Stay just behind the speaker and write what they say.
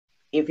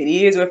If it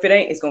is or if it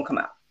ain't, it's gonna come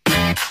out.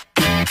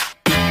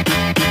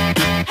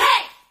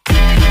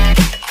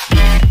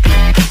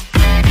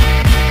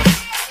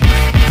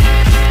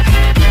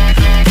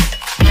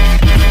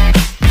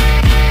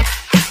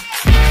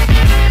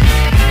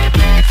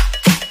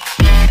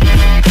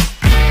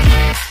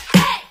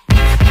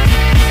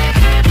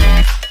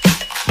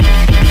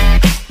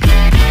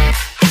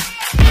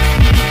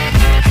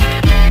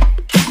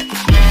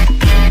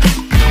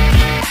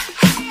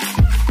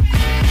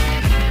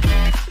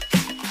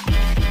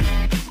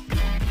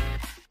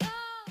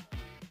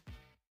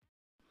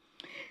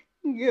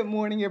 Good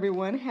morning,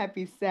 everyone.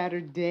 Happy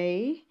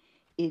Saturday.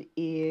 It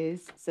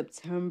is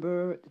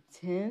September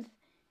 10th,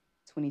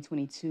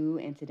 2022,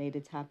 and today the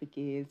topic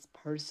is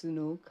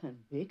personal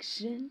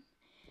conviction.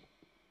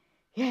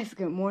 Yes,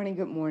 good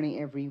morning,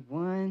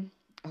 everyone.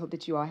 I hope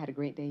that you all had a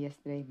great day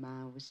yesterday.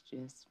 Mine was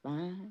just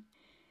fine.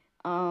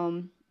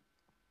 You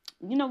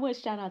know what?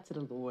 Shout out to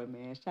the Lord,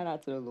 man. Shout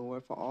out to the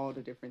Lord for all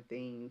the different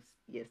things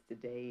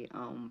yesterday.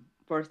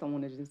 First, I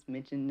want to just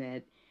mention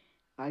that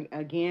I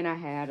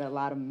had a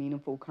lot of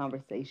meaningful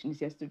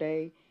conversations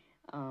yesterday.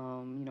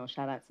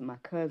 Shout out to my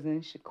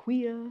cousin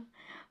Shaquia.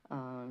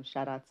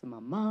 Shout out to my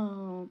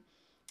mom.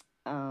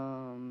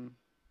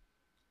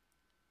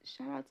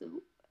 Shout out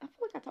to I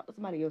feel like I talked to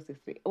somebody else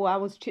yesterday. Oh, I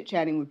was chit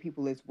chatting with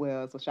people as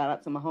well. So shout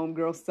out to my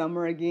homegirl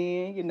Summer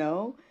again.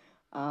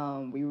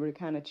 We were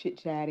kind of chit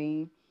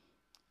chatting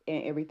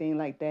and everything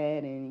like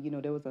that.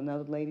 And there was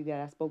another lady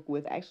that I spoke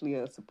with, actually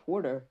a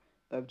supporter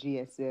of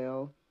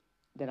GSL,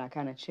 that I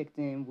kind of checked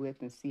in with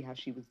and see how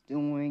she was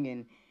doing.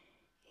 And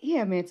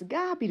yeah, man, to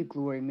God be the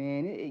glory,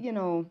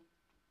 man.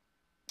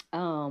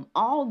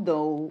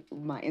 Although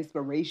my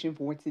inspiration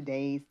for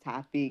today's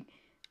topic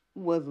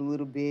was a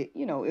little bit,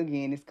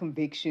 again, it's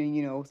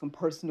conviction, some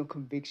personal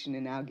conviction,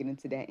 and I'll get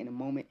into that in a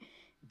moment.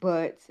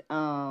 But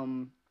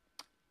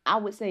I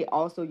would say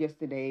also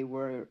yesterday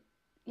were,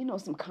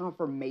 some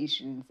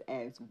confirmations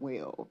as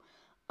well.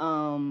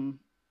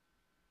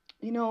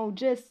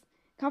 Just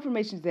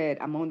confirmations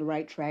that I'm on the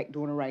right track,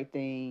 doing the right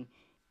thing,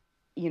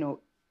 you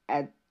know,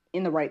 at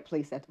in the right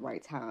place at the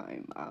right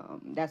time.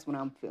 That's what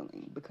I'm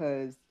feeling,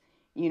 because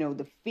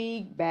the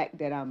feedback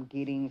that I'm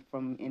getting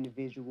from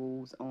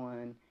individuals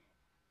on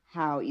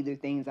how either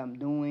things I'm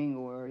doing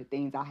or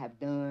things I have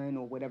done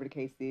or whatever the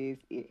case is,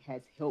 it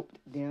has helped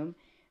them,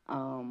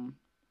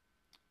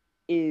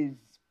 is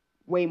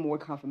way more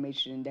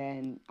confirmation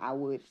than I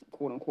would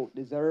quote unquote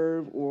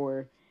deserve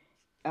or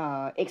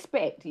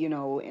expect,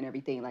 and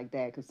everything like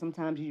that. Because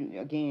sometimes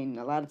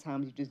a lot of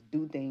times you just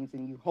do things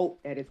and you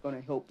hope that it's going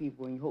to help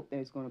people and you hope that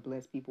it's going to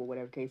bless people,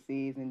 whatever the case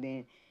is. And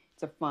then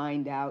to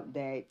find out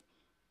that,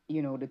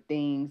 the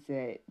things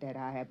that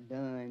I have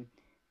done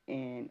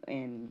and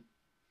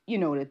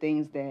the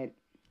things that,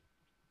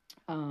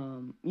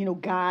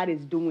 God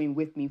is doing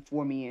with me,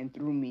 for me, and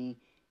through me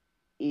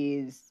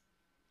is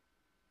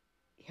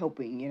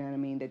helping, you know what I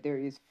mean? That there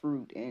is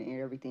fruit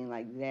and everything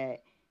like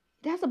that.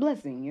 That's a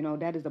blessing,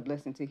 that is a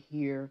blessing to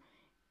hear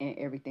and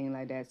everything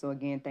like that. So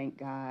again, thank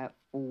God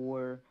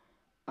for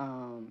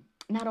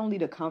not only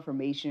the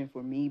confirmation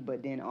for me,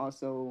 but then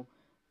also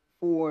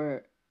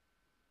for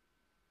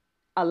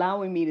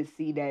allowing me to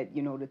see that,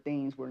 the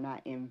things were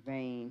not in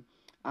vain.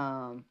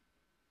 I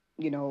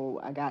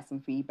got some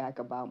feedback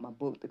about my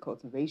book, The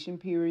Cultivation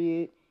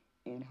Period,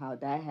 and how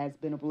that has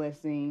been a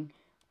blessing.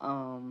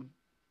 I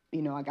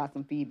got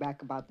some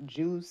feedback about the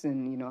juice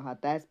and, how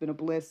that's been a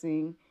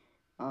blessing.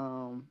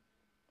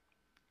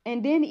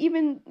 And then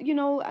even,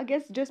 I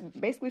guess just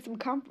basically some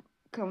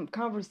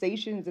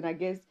conversations, and I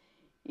guess,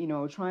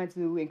 trying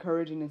to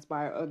encourage and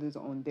inspire others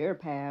on their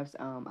paths.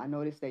 I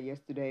noticed that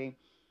yesterday,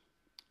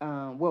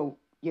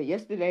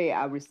 yesterday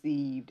I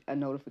received a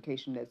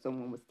notification that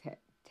someone was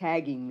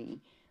tagging me,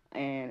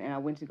 and I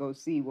went to go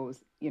see what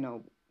was,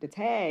 the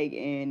tag,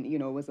 and, it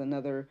was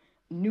another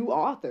new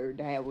author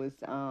that was,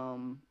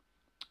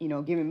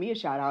 giving me a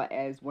shout out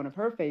as one of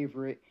her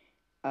favorite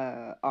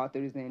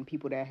authors and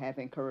people that have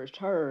encouraged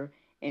her.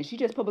 And she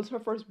just published her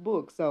first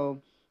book.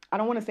 So I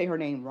don't want to say her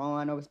name wrong.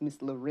 I know it's Miss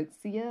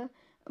Laritzia,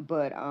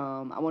 but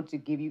I want to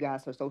give you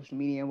guys her social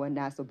media and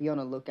whatnot. So be on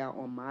the lookout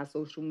on my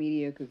social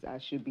media, because I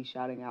should be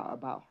shouting out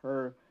about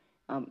her.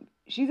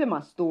 She's in my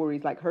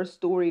stories. Like, her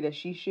story that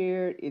she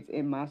shared, it's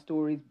in my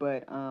stories,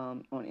 but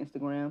on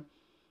Instagram.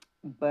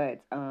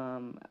 But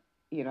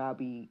I'll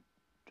be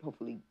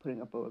hopefully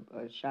putting up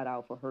a shout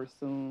out for her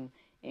soon.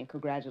 And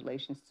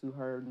congratulations to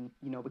her,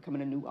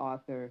 becoming a new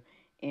author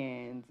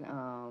and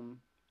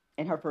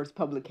her first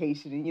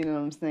publication, you know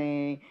what I'm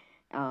saying?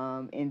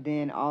 And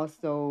then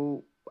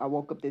also, I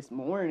woke up this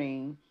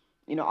morning,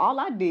 all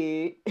I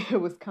did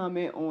was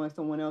comment on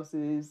someone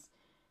else's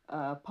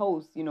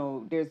post.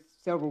 There's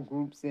several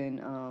groups and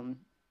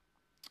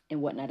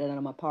whatnot that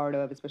I'm a part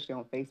of, especially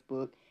on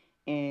Facebook.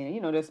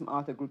 And, there's some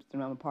author groups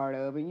that I'm a part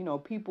of.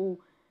 And,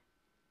 people,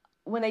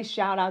 when they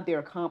shout out their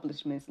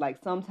accomplishments, like,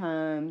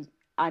 sometimes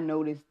I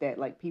notice that,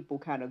 like, people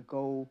kind of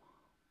go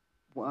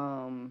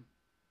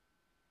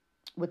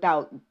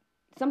without,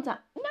 sometimes,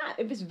 not,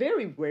 if it's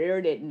very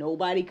rare that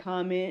nobody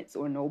comments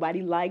or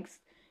nobody likes,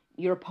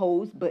 your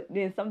post, but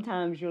then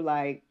sometimes you're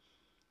like,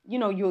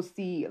 you'll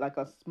see like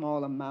a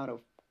small amount of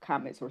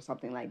comments or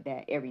something like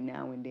that every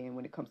now and then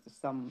when it comes to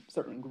some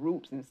certain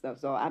groups and stuff.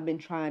 So I've been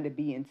trying to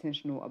be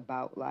intentional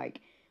about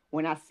like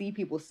when I see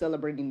people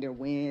celebrating their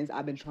wins,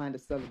 I've been trying to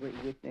celebrate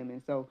with them.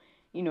 And so,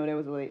 there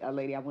was a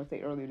lady I want to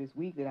say earlier this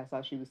week that I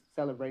saw she was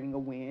celebrating a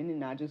win,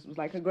 and I just was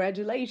like,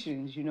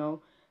 congratulations.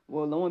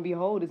 Well, lo and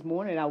behold, this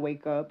morning I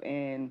wake up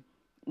and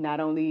not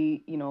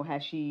only,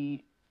 has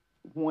she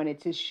wanted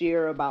to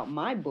share about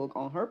my book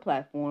on her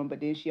platform, but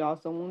then she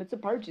also wanted to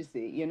purchase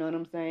it. You know what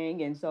I'm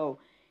saying? And so,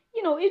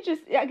 it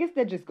just, I guess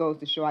that just goes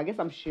to show. I guess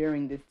I'm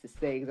sharing this to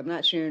say, because I'm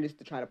not sharing this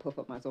to try to puff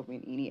up myself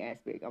in any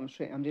aspect.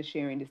 I'm just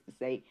sharing this to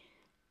say,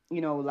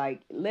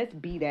 like, let's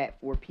be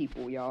that for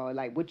people, y'all.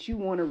 Like, what you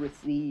want to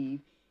receive.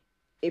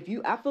 I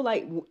feel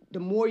like the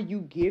more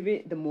you give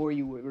it, the more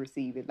you will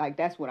receive it. Like,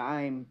 that's what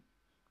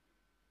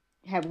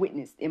have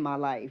witnessed in my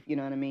life. You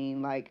know what I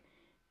mean? Like,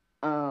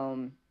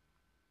 um,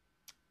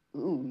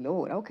 ooh,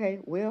 Lord.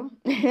 Okay, well,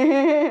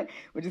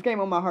 what just came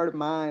on my heart of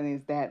mind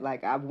is that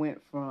like I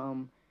went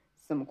from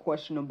some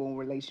questionable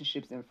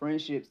relationships and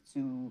friendships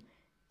to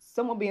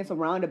someone being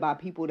surrounded by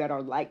people that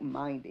are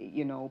like-minded.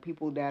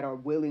 People that are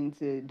willing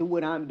to do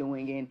what I'm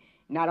doing, and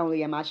not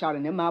only am I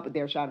shouting them out, but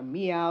they're shouting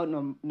me out.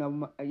 No,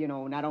 no,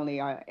 not only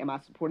am I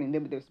supporting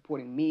them, but they're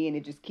supporting me, and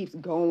it just keeps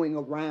going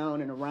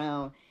around and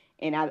around.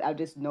 And I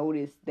just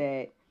noticed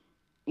that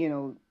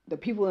the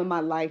people in my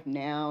life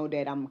now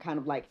that I'm kind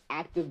of like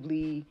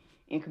actively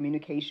in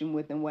communication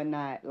with and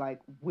whatnot, like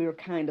we're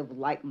kind of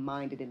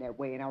like-minded in that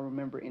way. And I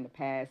remember in the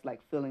past,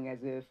 like feeling as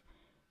if,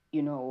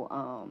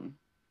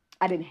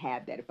 I didn't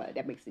have that, if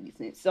that makes any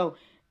sense. So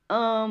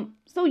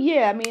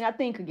yeah, I mean, I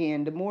think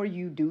again, the more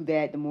you do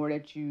that, the more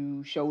that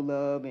you show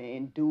love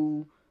and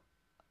do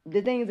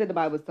the things that the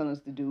Bible is telling us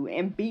to do,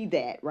 and be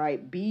that,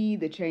 right? Be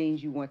the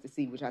change you want to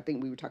see, which I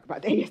think we were talking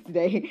about that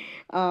yesterday.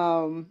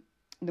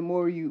 The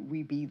more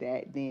we be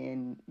that,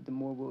 then the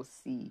more we'll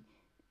see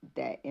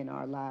that in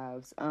our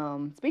lives.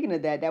 Speaking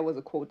of that, that was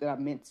a quote that I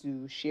meant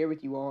to share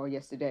with you all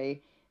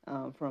yesterday.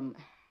 From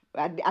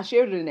I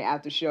shared it in the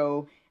after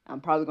show. I'm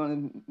probably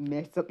going to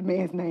mess up the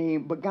man's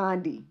name, but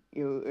Gandhi.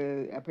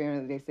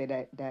 Apparently, they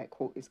say that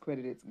quote is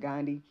credited to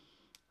Gandhi.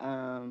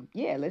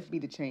 Yeah, let's be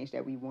the change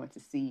that we want to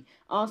see.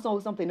 Also,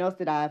 something else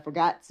that I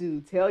forgot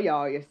to tell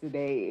y'all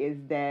yesterday is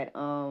that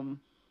on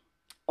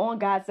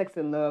God, Sex,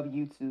 and Love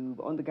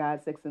YouTube, on the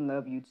God, Sex, and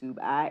Love YouTube,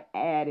 I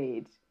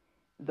added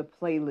the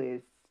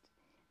playlist.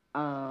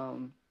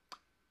 Um,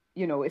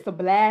 it's a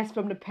blast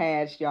from the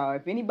past, y'all.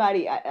 If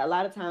anybody, a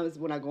lot of times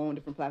when I go on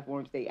different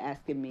platforms, they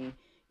asking me,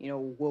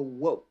 well,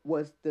 what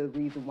was the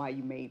reason why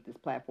you made this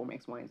platform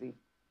X, Y, and Z?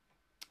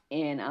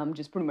 And I'm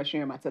just pretty much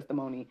sharing my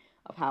testimony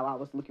of how I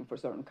was looking for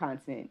certain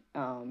content,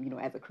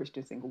 as a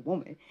Christian single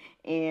woman,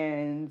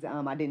 and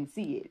I didn't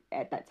see it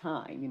at that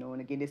time,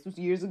 And again, this was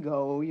years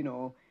ago,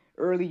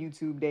 early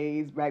YouTube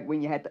days, back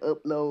when you had to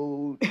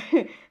upload,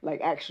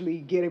 like actually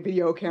get a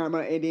video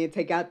camera and then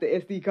take out the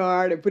SD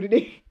card and put it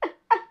in,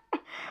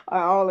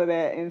 all of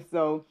that. And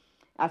so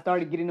I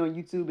started getting on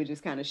YouTube and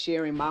just kind of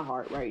sharing my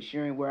heart, right,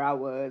 sharing where I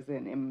was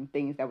and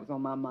things that was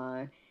on my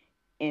mind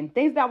and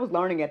things that I was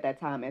learning at that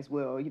time as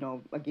well.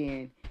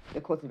 Again,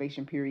 the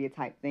cultivation period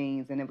type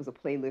things. And it was a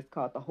playlist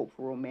called The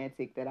Hopeful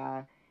Romantic that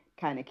I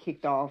kind of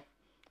kicked off,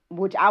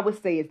 which I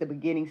would say is the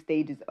beginning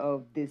stages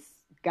of this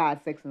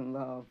God, Sex, and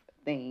Love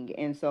thing.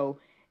 And so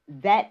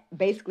that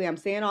basically, I'm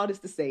saying all this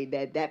to say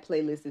that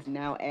playlist is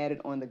now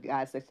added on the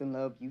God, Sex, and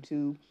Love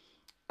YouTube.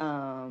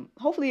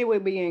 Hopefully it will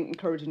be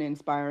encouraging and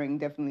inspiring,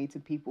 definitely to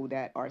people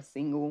that are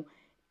single.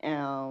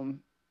 Um,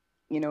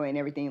 and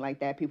everything like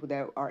that, people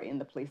that are in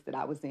the place that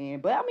I was in.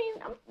 But I mean,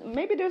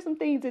 maybe there's some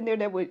things in there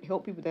that would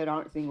help people that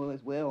aren't single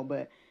as well.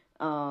 But,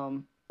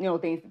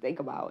 things to think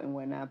about and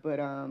whatnot. But,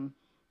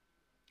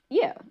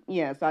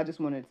 yeah. So I just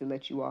wanted to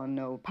let you all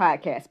know,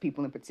 podcast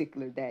people in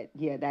particular, that,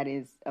 yeah, that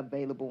is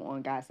available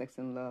on God, Sex,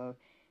 and Love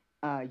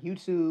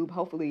YouTube.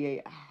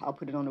 Hopefully I'll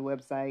put it on the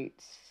website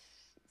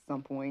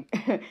some point.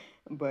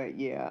 But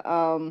yeah,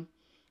 that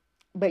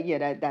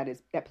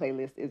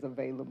playlist is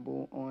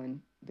available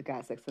on the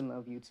God, Sex, and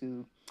Love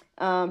YouTube.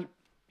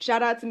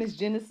 Shout out to Miss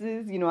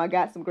Genesis. I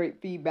got some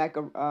great feedback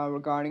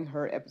regarding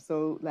her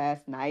episode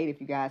last night. If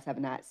you guys have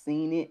not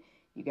seen it,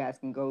 you guys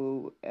can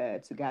go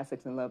to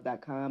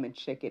godsexandlove.com and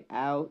check it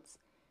out.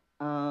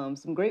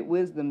 Some great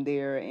wisdom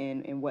there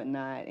and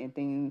whatnot and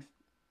things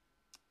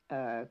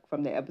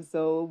from the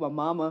episode. My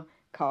mama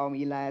called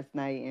me last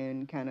night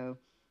and kind of,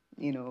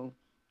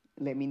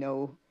 let me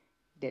know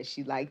that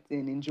she liked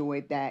and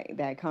enjoyed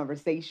that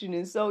conversation.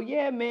 And so,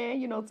 yeah,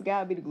 man, to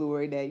God be the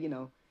glory that,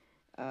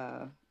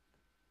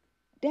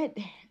 that,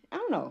 I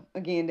don't know,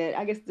 again, that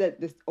I guess that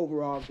this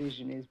overall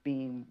vision is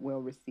being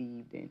well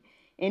received.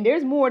 And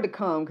there's more to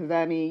come, because,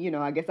 I mean,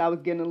 I guess I was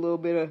getting a little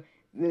bit of,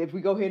 if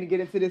we go ahead and get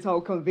into this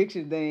whole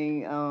conviction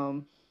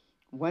thing,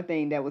 one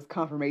thing that was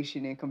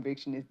confirmation and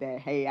conviction is that,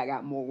 hey, I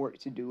got more work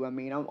to do. I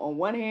mean, on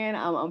one hand,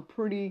 I'm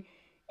pretty,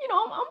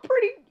 I'm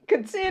pretty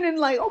content and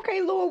like,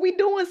 okay, Lord, we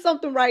doing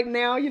something right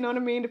now. You know what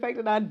I mean? The fact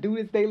that I do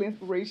this daily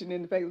inspiration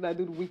and the fact that I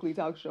do the weekly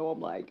talk show, I'm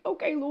like,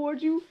 okay,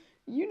 Lord, you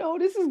know,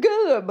 this is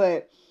good,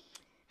 but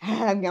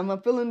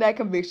I'm feeling that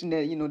conviction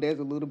that, you know, there's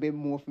a little bit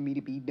more for me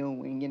to be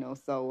doing, you know.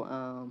 So,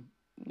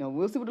 you know,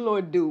 we'll see what the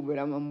Lord do, but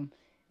I'm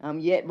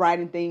yet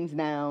writing things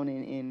down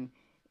and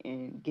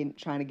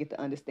trying to get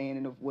the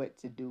understanding of what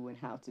to do and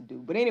how to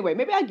do. But anyway,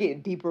 maybe I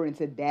get deeper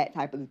into that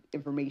type of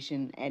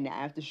information and the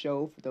after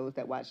show for those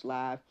that watch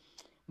live.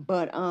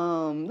 But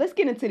let's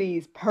get into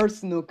these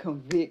personal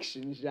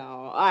convictions,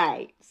 y'all. All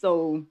right.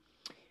 So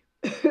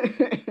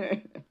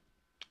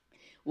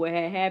what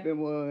had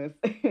happened was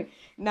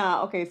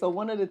nah, okay, so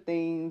one of the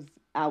things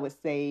I would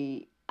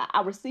say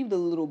I received a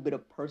little bit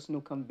of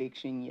personal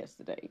conviction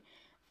yesterday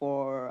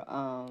for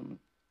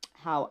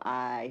how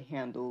I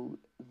handled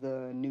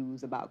the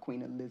news about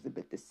Queen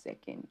Elizabeth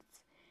II's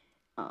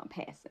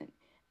passing.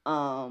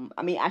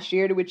 I mean, I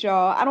shared it with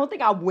y'all. I don't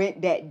think I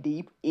went that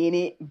deep in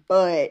it,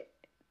 but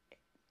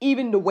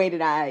even the way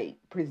that I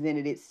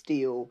presented it,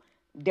 still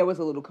there was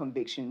a little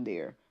conviction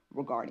there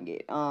regarding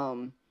it.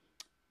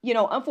 You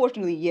know,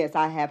 unfortunately, yes,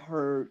 I have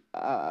heard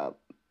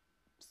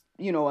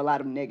you know, a lot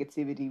of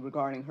negativity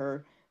regarding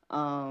her,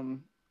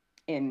 and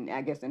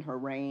I guess in her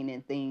reign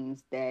and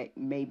things that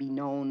may be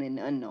known and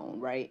unknown,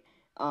 right?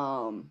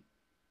 Or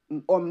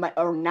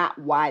not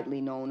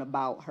widely known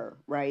about her,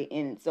 right?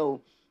 And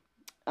so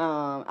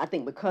I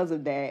think because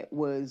of that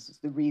was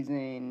the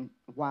reason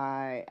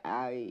why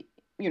I,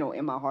 you know,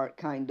 in my heart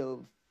kind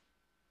of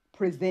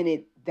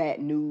presented that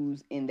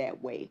news in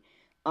that way.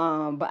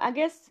 But I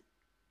guess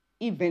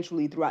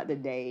eventually throughout the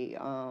day,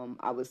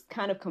 I was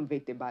kind of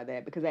convicted by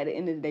that because at the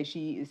end of the day,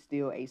 she is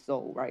still a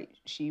soul, right?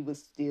 She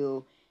was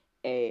still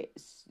a,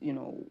 you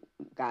know,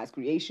 God's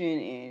creation,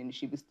 and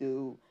she was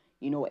still,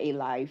 you know, a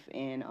life,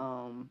 and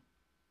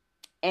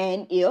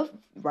if,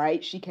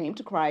 right, she came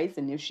to Christ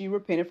and if she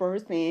repented for her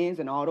sins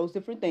and all those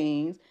different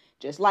things,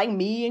 just like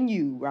me and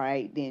you,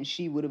 right, then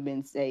she would have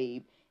been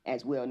saved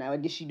as well. Now,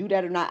 did she do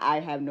that or not? I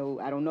don't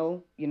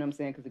know. You know what I'm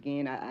saying? Because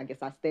again, I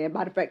guess I stand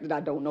by the fact that I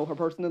don't know her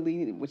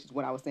personally, which is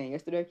what I was saying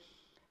yesterday.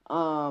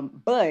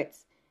 But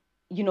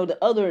you know, the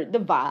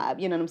vibe,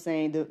 you know what I'm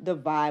saying? The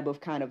vibe of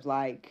kind of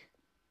like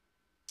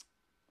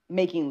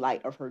making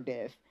light of her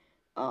death.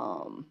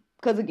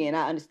 Because again,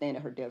 I understand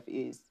that her death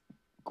is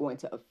going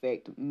to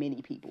affect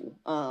many people.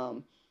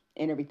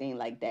 And everything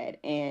like that.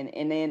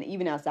 And then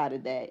even outside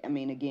of that, I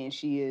mean, again,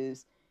 she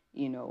is,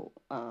 you know,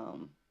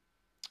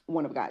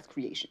 one of God's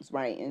creations,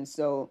 right? And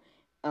so,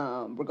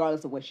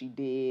 regardless of what she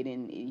did,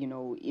 and you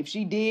know, if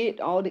she did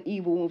all the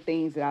evil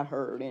things that I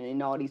heard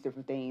and all these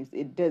different things,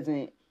 it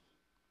doesn't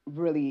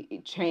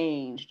really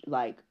change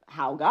like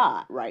how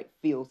God, right,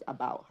 feels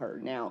about her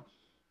now.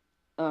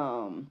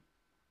 Um,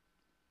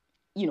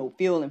 you know,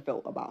 feel and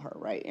felt about her,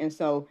 right? And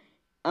so,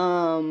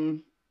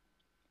 um,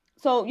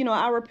 so you know,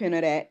 I repent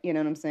of that. You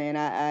know what I'm saying?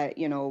 I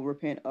you know,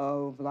 repent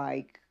of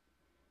like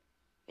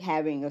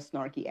having a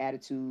snarky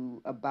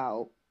attitude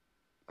about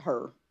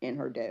her and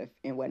her death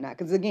and whatnot.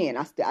 Because again,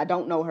 I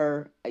don't know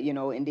her, you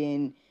know, and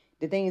then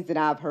the things that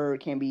I've heard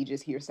can be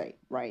just hearsay,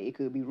 right? It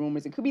could be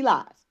rumors, it could be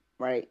lies,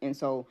 right? And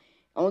so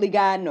only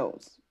God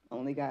knows.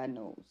 Only God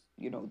knows,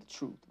 you know, the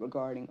truth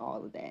regarding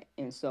all of that.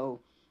 And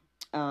so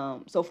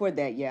so for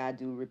that, yeah, I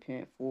do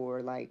repent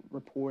for like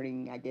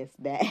reporting, I guess,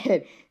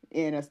 that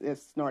in a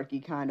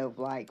snarky kind of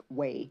like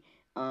way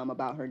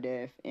about her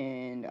death,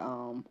 and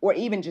or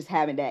even just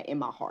having that in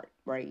my heart,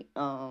 right?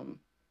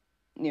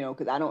 You know,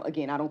 because I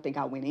don't think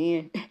I went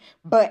in,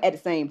 but at the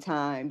same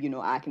time, you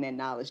know, I can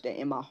acknowledge that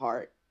in my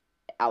heart,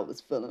 I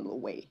was feeling a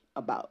way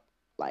about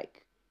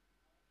like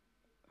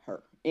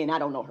her, and I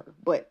don't know her,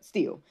 but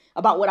still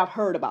about what I've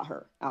heard about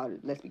her.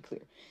 Let's be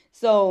clear.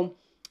 So,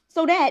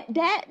 so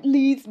that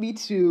leads me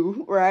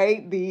to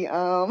right the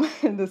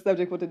the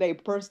subject for today,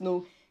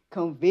 personal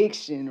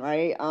conviction,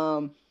 right?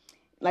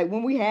 Like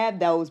when we have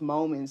those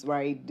moments,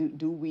 right?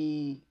 Do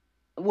we?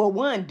 Well,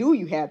 one, do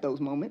you have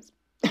those moments?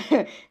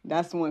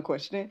 That's one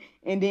question.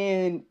 And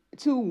then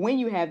two, when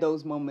you have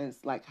those moments,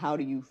 like how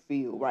do you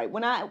feel, right?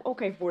 When I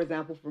okay, for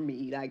example, for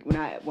me, like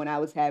when I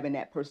was having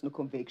that personal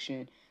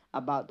conviction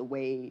about the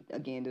way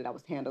again that I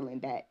was handling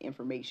that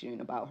information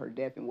about her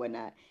death and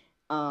whatnot,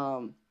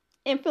 um,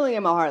 and feeling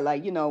in my heart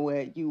like, you know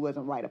what, you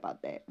wasn't right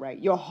about that, right?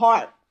 Your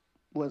heart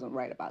wasn't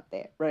right about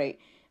that, right?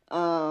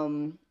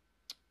 Um,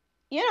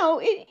 you know,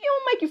 it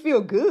don't make you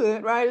feel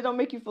good, right? It don't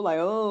make you feel like,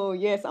 oh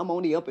yes, I'm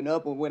on the up and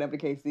up or whatever the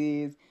case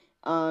is.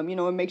 You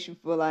know, it makes you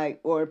feel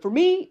like, or for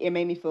me, it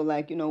made me feel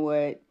like, you know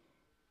what,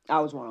 I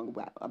was wrong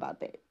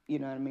about that. You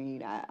know what I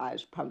mean? I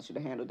probably should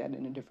have handled that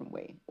in a different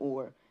way,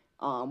 or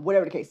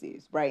whatever the case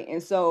is, right?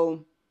 And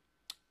so,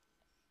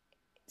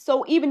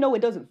 so even though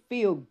it doesn't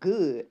feel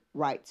good,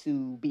 right,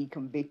 to be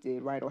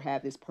convicted, right, or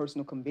have this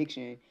personal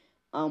conviction,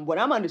 what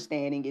I'm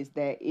understanding is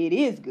that it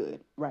is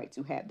good, right,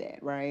 to have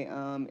that, right?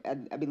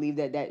 I believe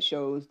that that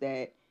shows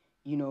that,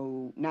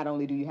 not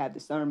only do you have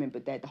discernment,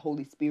 but that the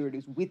Holy Spirit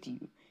is with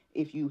you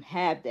if you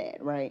have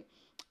that, right?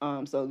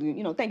 So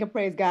thank and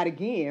praise God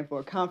again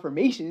for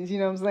confirmations, you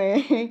know what I'm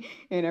saying,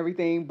 and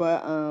everything.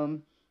 But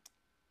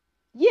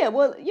yeah,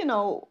 well,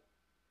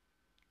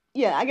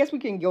 yeah, I guess we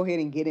can go ahead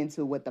and get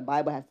into what the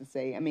Bible has to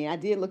say. I mean, I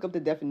did look up the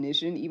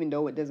definition, even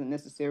though it doesn't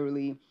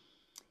necessarily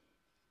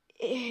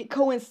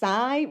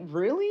coincide,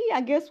 really,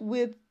 I guess,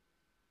 with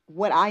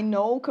what I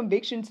know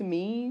conviction to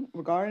mean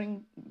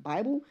regarding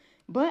Bible.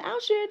 But I'll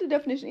share the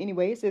definition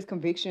anyway. It says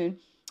conviction.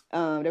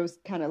 There was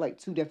kind of like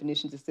two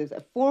definitions. It says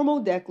a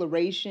formal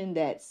declaration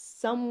that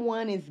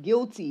someone is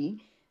guilty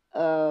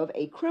of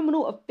a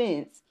criminal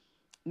offense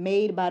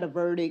made by the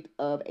verdict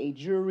of a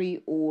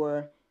jury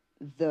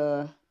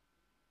the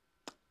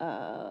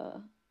uh,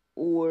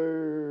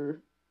 or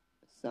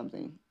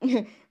something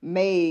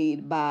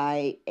made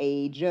by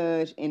a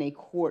judge in a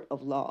court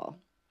of law.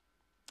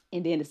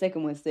 And then the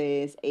second one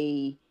says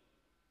a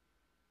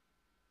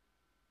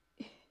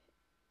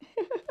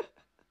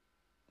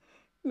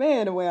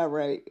man, the way I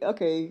write.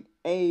 Okay,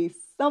 a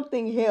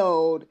something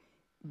held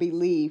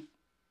belief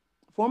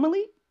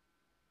formally.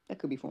 That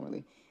could be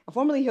formally. A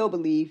formally held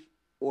belief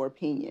or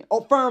opinion.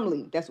 Oh,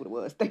 firmly. That's what it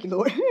was. Thank you,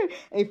 Lord.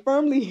 A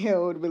firmly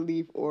held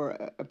belief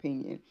or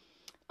opinion.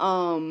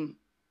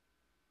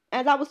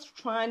 As I was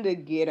trying to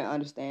get an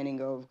understanding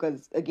of,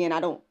 because again, I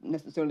don't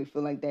necessarily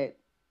feel like that,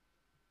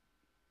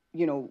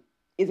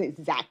 is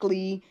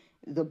exactly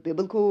the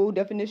biblical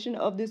definition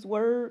of this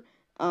word,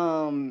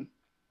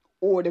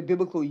 or the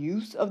biblical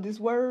use of this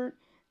word,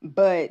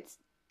 but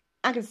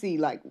I can see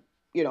like,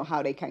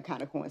 how they can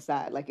kind of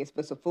coincide. Like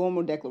it's a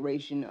formal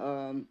declaration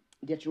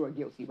that you are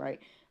guilty, right?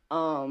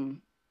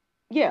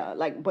 Yeah,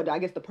 like, but I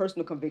guess the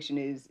personal conviction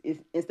is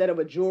instead of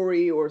a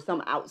jury or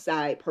some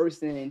outside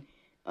person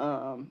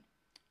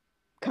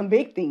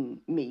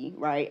convicting me,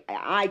 right?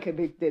 I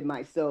convicted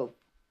myself,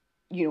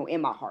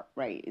 in my heart,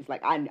 right? It's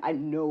like I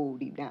know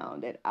deep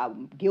down that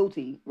I'm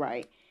guilty,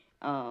 right,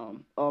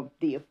 of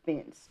the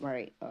offense,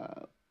 right?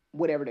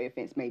 Whatever the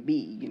offense may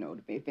be,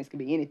 the offense could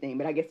be anything.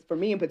 But I guess for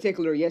me in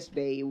particular,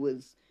 yesterday it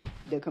was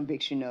the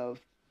conviction of,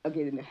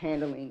 again, the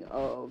handling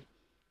of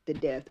the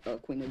death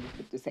of Queen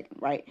Elizabeth II,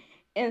 right?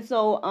 And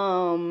so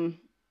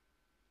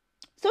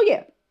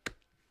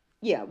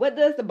yeah. What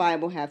does the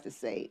Bible have to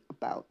say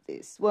about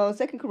this? Well,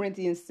 2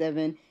 Corinthians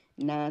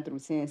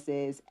 7:9-10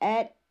 says,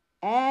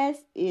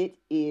 as it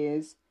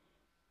is,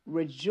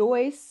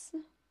 rejoice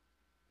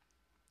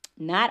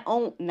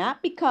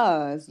not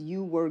because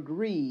you were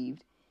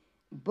grieved,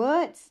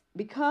 but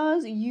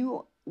because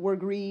you were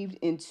grieved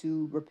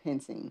into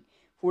repenting.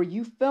 For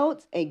you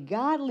felt a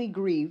godly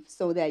grief,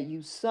 so that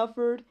you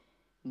suffered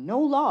no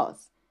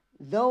loss,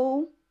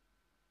 though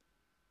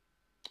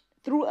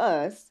through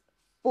us,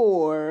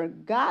 for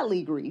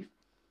godly grief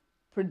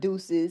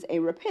produces a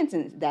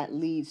repentance that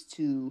leads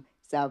to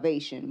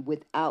salvation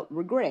without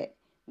regret,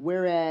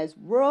 whereas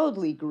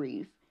worldly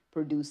grief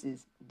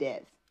produces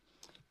death.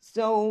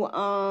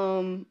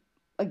 So,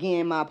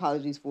 again, my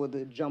apologies for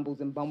the jumbles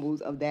and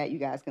bumbles of that. You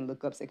guys can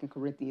look up 2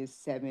 Corinthians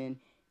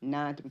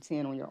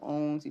 7:9-10 on your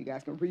own, so you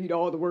guys can read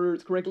all the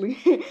words correctly.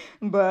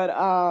 but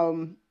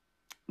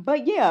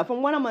yeah,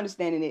 from what I'm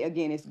understanding, it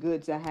again, it's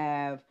good to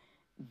have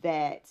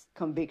that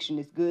conviction.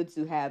 It's good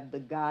to have the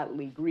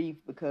godly grief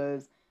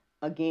because,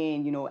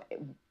 again,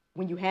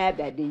 when you have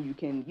that, then you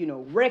can,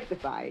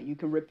 rectify it. You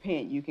can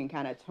repent. You can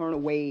kind of turn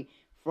away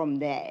from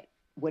that,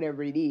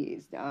 whatever it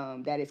is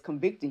that is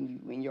convicting you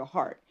in your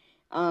heart.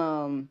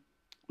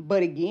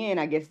 But again,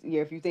 I guess,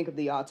 yeah, if you think of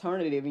the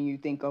alternative and you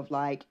think of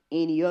like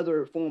any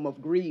other form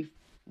of grief,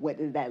 what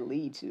does that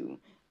lead to?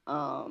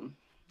 I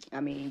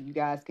mean, you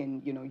guys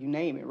can, you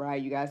name it,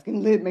 right? You guys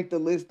can make the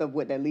list of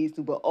what that leads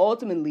to, but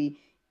ultimately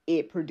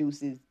it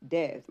produces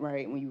death,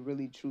 right? When you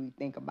really truly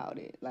think about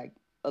it, like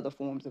other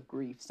forms of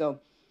grief. So,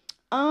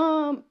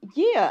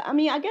 yeah, I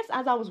mean, I guess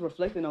as I was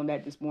reflecting on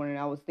that this morning,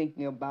 I was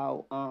thinking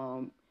about,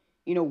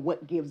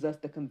 what gives us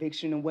the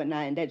conviction and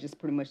whatnot. And that just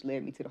pretty much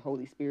led me to the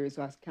Holy Spirit.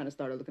 So I kind of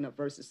started looking up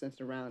verses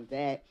centered around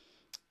that.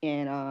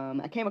 And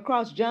I came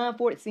across John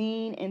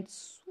 14:26.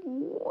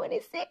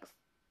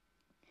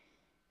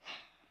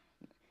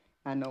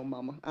 I know,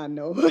 Mama. I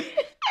know.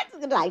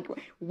 Like,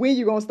 when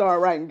you gonna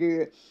start writing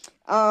good?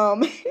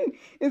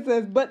 It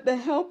says, but the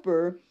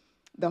Helper,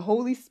 the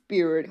Holy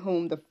Spirit,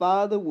 whom the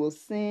Father will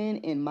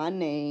send in my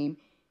name,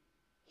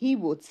 he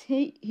will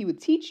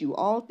teach you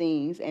all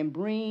things and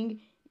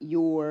bring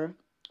your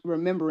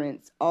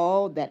remembrance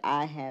all that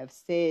I have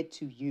said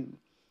to you.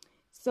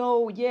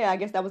 So, yeah, I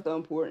guess that was the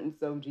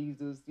importance of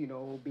Jesus,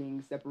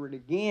 being separate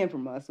again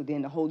from us. So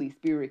then the Holy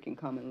Spirit can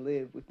come and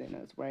live within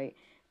us, right?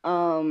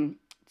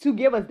 To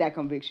give us that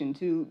conviction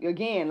to,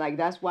 again, like,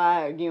 that's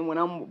why, again, when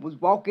I was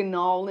walking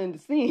all into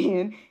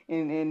sin,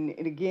 and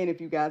again,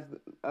 if you guys,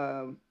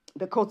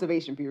 the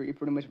cultivation period,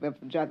 pretty much,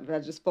 if I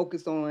just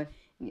focus on,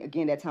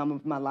 again, that time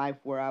of my life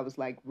where I was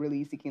like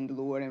really seeking the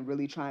Lord and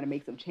really trying to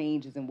make some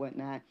changes and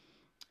whatnot.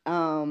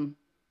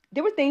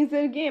 There were things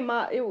that, again,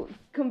 it was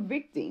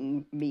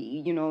convicting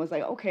me. It's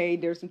like, okay,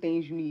 there's some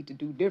things you need to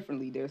do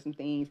differently. There's some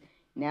things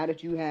Now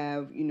that you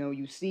have,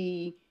 you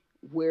see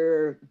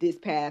where this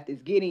path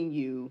is getting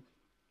you,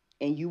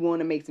 and you want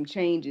to make some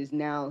changes.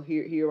 Now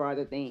here are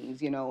the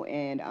things,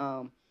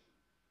 and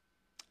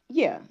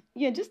yeah,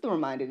 just a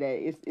reminder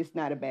that it's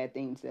not a bad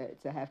thing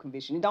to have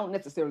conviction. It don't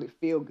necessarily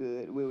feel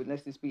good.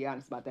 Let's just be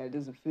honest about that. It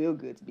doesn't feel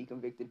good to be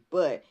convicted,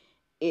 but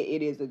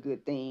it is a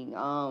good thing.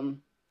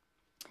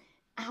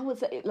 I would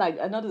say, like,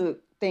 another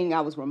thing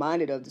I was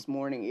reminded of this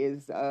morning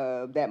is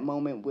that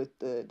moment with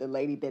the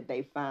lady that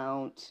they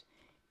found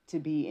to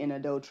be in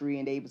adultery,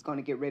 and they was going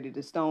to get ready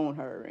to stone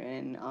her,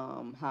 and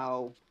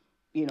how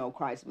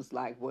Christ was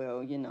like,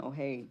 well,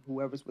 hey,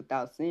 whoever's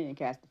without sin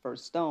cast the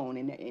first stone,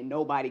 and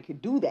nobody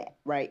could do that,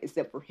 right,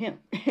 except for him.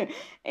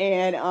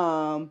 and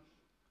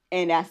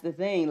and that's the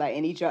thing, like,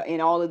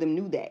 and all of them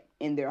knew that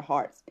in their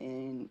hearts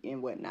and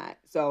whatnot.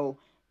 So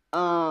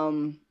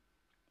again,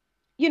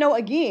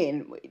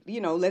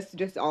 let's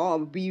just all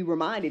be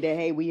reminded that,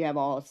 hey, we have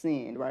all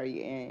sinned,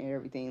 right, and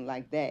everything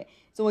like that.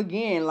 So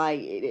again,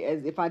 like,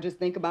 as if I just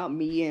think about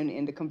me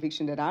and the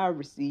conviction that I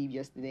received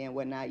yesterday and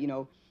whatnot,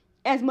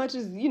 as much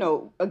as,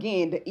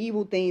 again, the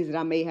evil things that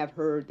I may have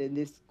heard that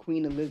this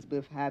Queen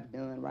Elizabeth have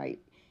done, right,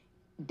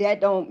 that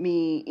don't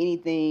mean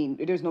anything.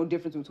 There's no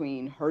difference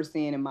between her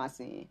sin and my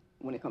sin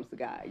when it comes to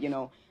God.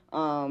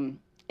 And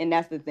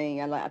that's the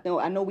thing.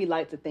 I know we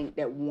like to think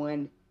that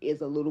one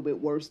is a little bit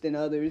worse than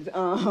others.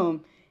 But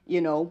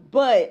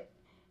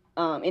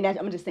and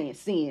I'm just saying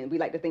sin. We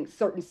like to think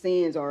certain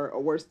sins are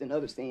worse than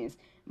other sins,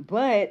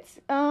 but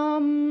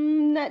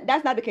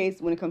that's not the case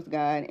when it comes to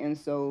God. And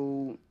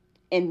so,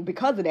 and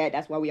because of that,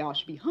 that's why we all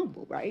should be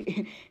humble,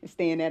 right? And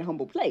stay in that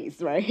humble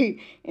place, right?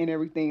 And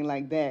everything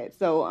like that.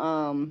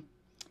 So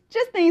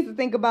just things to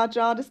think about,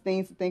 y'all. Just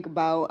things to think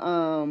about.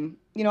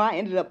 I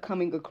ended up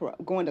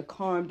going to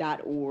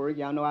calm.org.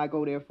 Y'all know I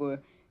go there for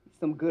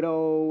some good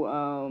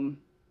old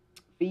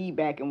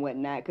feedback and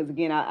whatnot. Because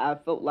again, I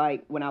felt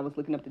like when I was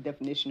looking up the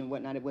definition and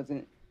whatnot, it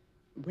wasn't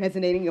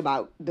resonating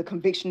about the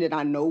conviction that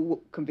I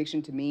know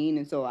conviction to mean.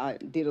 And so I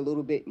did a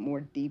little bit more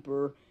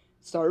deeper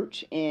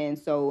search. And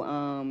so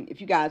if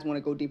you guys want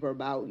to go deeper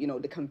about,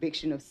 the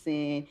conviction of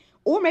sin,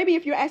 or maybe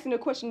if you're asking a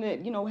question that,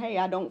 hey,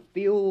 I don't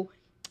feel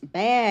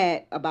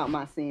bad about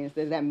my sins,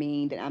 does that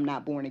mean that I'm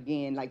not born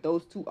again? Like,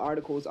 those two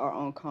articles are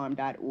on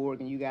calm.org,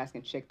 and you guys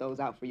can check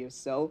those out for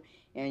yourself,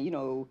 and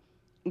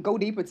go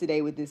deeper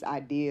today with this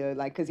idea,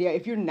 like, because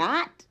if you're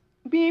not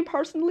being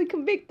personally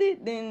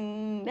convicted,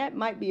 then that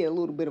might be a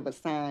little bit of a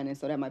sign, and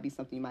so that might be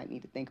something you might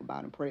need to think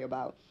about and pray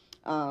about.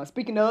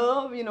 Speaking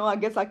of, I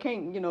guess I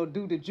can't,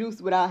 do the juice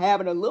without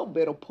having a little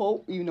bit of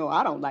Pope.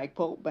 I don't like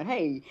Pope, but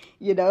hey,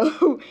 we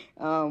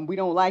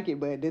don't like it,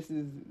 but this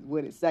is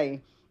what it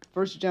say.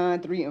 1 John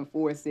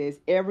 3:4 says,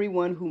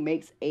 everyone who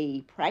makes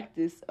a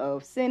practice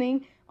of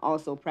sinning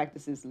also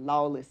practices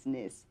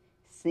lawlessness.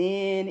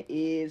 Sin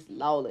is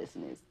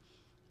lawlessness.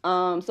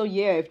 So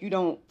yeah, if you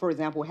don't, for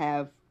example,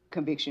 have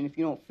conviction, if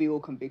you don't feel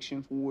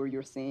conviction for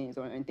your sins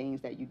and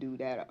things that you do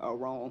that are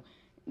wrong,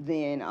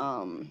 then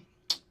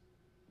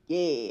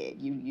yeah,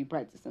 you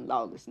practicing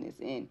lawlessness.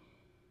 And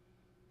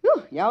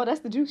whew, y'all, that's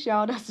the juice,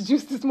 y'all. That's the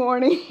juice this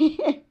morning.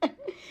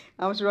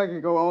 I'm sure I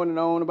could go on and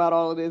on about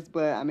all of this,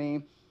 but I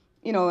mean,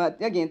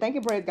 again, thank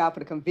and praise God for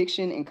the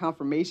conviction and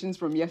confirmations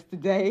from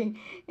yesterday.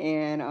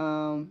 And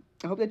I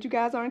hope that you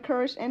guys are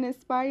encouraged and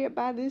inspired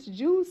by this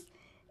juice.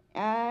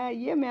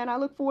 Yeah, man, I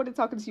look forward to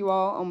talking to you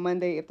all on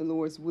Monday, if the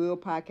Lord's will,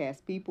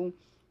 podcast people.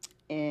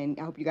 And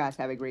I hope you guys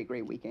have a great,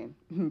 great weekend.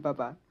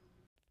 Bye-bye.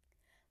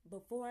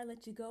 Before I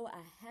let you go,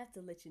 I have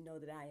to let you know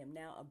that I am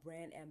now a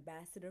brand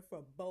ambassador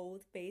for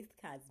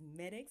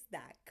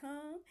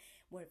BoldFaithCosmetics.com,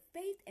 where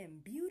faith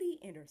and beauty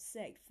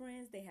intersect.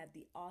 Friends, they have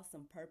the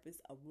awesome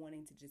purpose of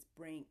wanting to just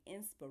bring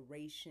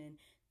inspiration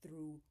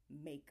through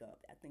makeup.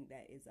 I think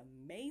that is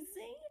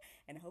amazing,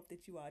 and I hope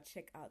that you all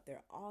check out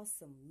their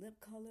awesome lip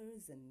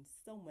colors and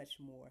so much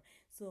more.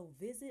 So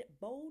visit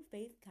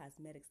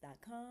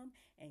BoldFaithCosmetics.com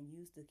and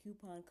use the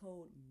coupon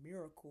code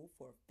MIRACLE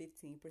for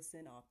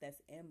 15% off.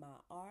 That's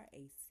MIRACLE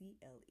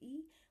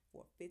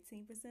for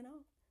 15%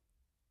 off.